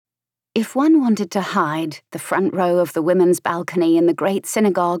If one wanted to hide, the front row of the women's balcony in the great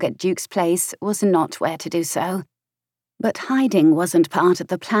synagogue at Duke's Place was not where to do so. But hiding wasn't part of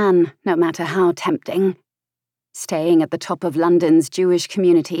the plan, no matter how tempting. Staying at the top of London's Jewish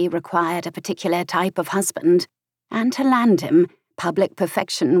community required a particular type of husband, and to land him, public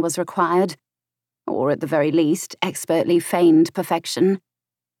perfection was required, or at the very least, expertly feigned perfection.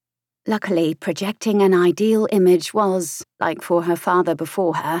 Luckily, projecting an ideal image was, like for her father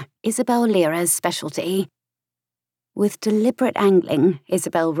before her, Isabel Lyra's specialty. With deliberate angling,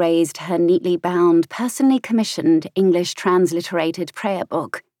 Isabel raised her neatly bound, personally commissioned English transliterated prayer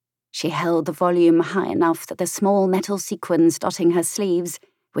book. She held the volume high enough that the small metal sequins dotting her sleeves,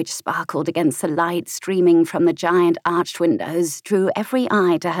 which sparkled against the light streaming from the giant arched windows, drew every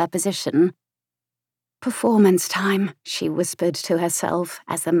eye to her position. "Performance time," she whispered to herself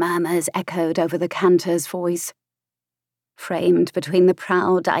as the murmurs echoed over the cantor's voice. Framed between the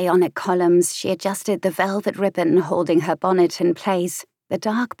proud Ionic columns, she adjusted the velvet ribbon holding her bonnet in place, the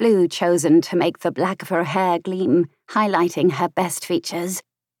dark blue chosen to make the black of her hair gleam, highlighting her best features.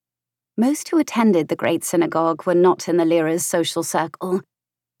 Most who attended the great synagogue were not in the Lyra's social circle.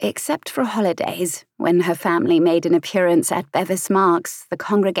 Except for holidays, when her family made an appearance at Bevis Marks, the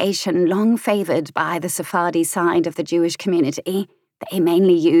congregation long favoured by the Sephardi side of the Jewish community, they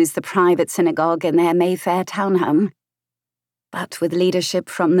mainly used the private synagogue in their Mayfair townhome. But with leadership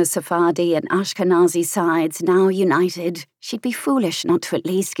from the Sephardi and Ashkenazi sides now united, she'd be foolish not to at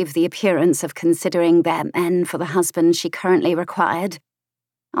least give the appearance of considering their men for the husband she currently required.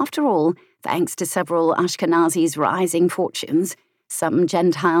 After all, thanks to several Ashkenazis' rising fortunes, some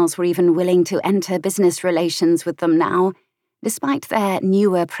Gentiles were even willing to enter business relations with them now, despite their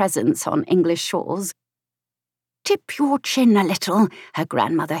newer presence on English shores. "Tip your chin a little," her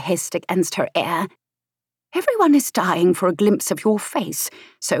grandmother hissed against her ear. "Everyone is dying for a glimpse of your face,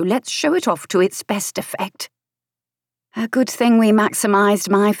 so let's show it off to its best effect." A good thing we maximised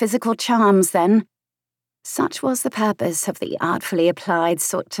my physical charms, then. Such was the purpose of the artfully applied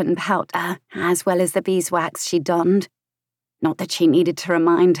soot and powder, as well as the beeswax she donned. Not that she needed to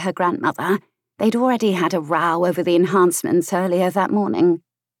remind her grandmother. They'd already had a row over the enhancements earlier that morning.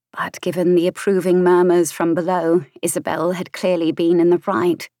 But given the approving murmurs from below, Isabel had clearly been in the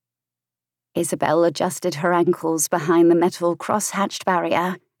right. Isabel adjusted her ankles behind the metal cross-hatched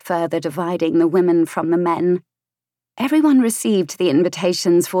barrier, further dividing the women from the men. Everyone received the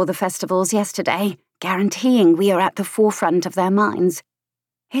invitations for the festivals yesterday, guaranteeing we are at the forefront of their minds.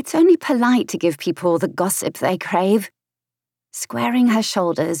 It's only polite to give people the gossip they crave. Squaring her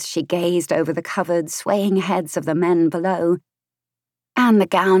shoulders, she gazed over the covered, swaying heads of the men below. "And the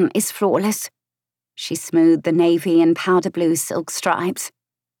gown is flawless." She smoothed the navy and powder blue silk stripes.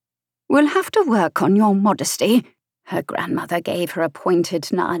 "We'll have to work on your modesty." Her grandmother gave her a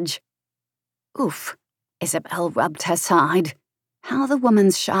pointed nudge. Oof, Isabel rubbed her side. How the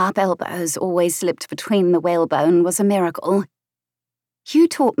woman's sharp elbows always slipped between the whalebone was a miracle. "You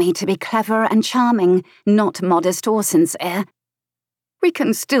taught me to be clever and charming, not modest or sincere. We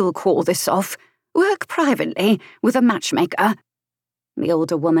can still call this off. Work privately with a matchmaker." The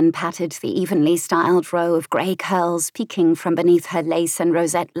older woman patted the evenly styled row of grey curls peeking from beneath her lace and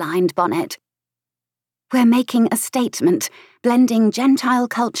rosette-lined bonnet. "We're making a statement, blending Gentile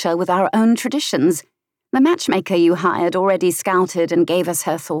culture with our own traditions. The matchmaker you hired already scouted and gave us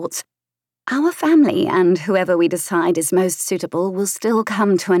her thoughts. Our family and whoever we decide is most suitable will still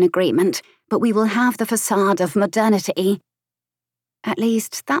come to an agreement, but we will have the facade of modernity." At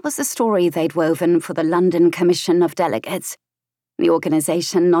least, that was the story they'd woven for the London Commission of Delegates. The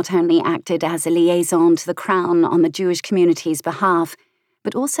organisation not only acted as a liaison to the Crown on the Jewish community's behalf,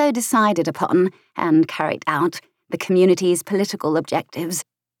 but also decided upon, and carried out, the community's political objectives,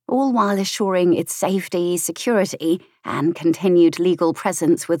 all while assuring its safety, security, and continued legal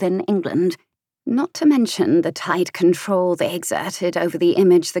presence within England, not to mention the tight control they exerted over the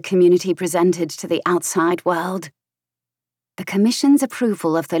image the community presented to the outside world. The Commission's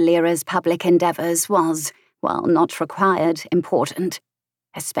approval of the Lyra's public endeavours was, while not required, important,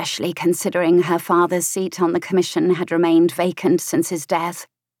 especially considering her father's seat on the Commission had remained vacant since his death.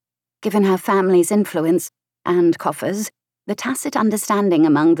 Given her family's influence and coffers, the tacit understanding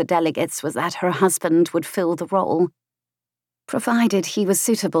among the delegates was that her husband would fill the role. Provided he was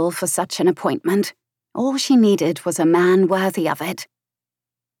suitable for such an appointment, all she needed was a man worthy of it.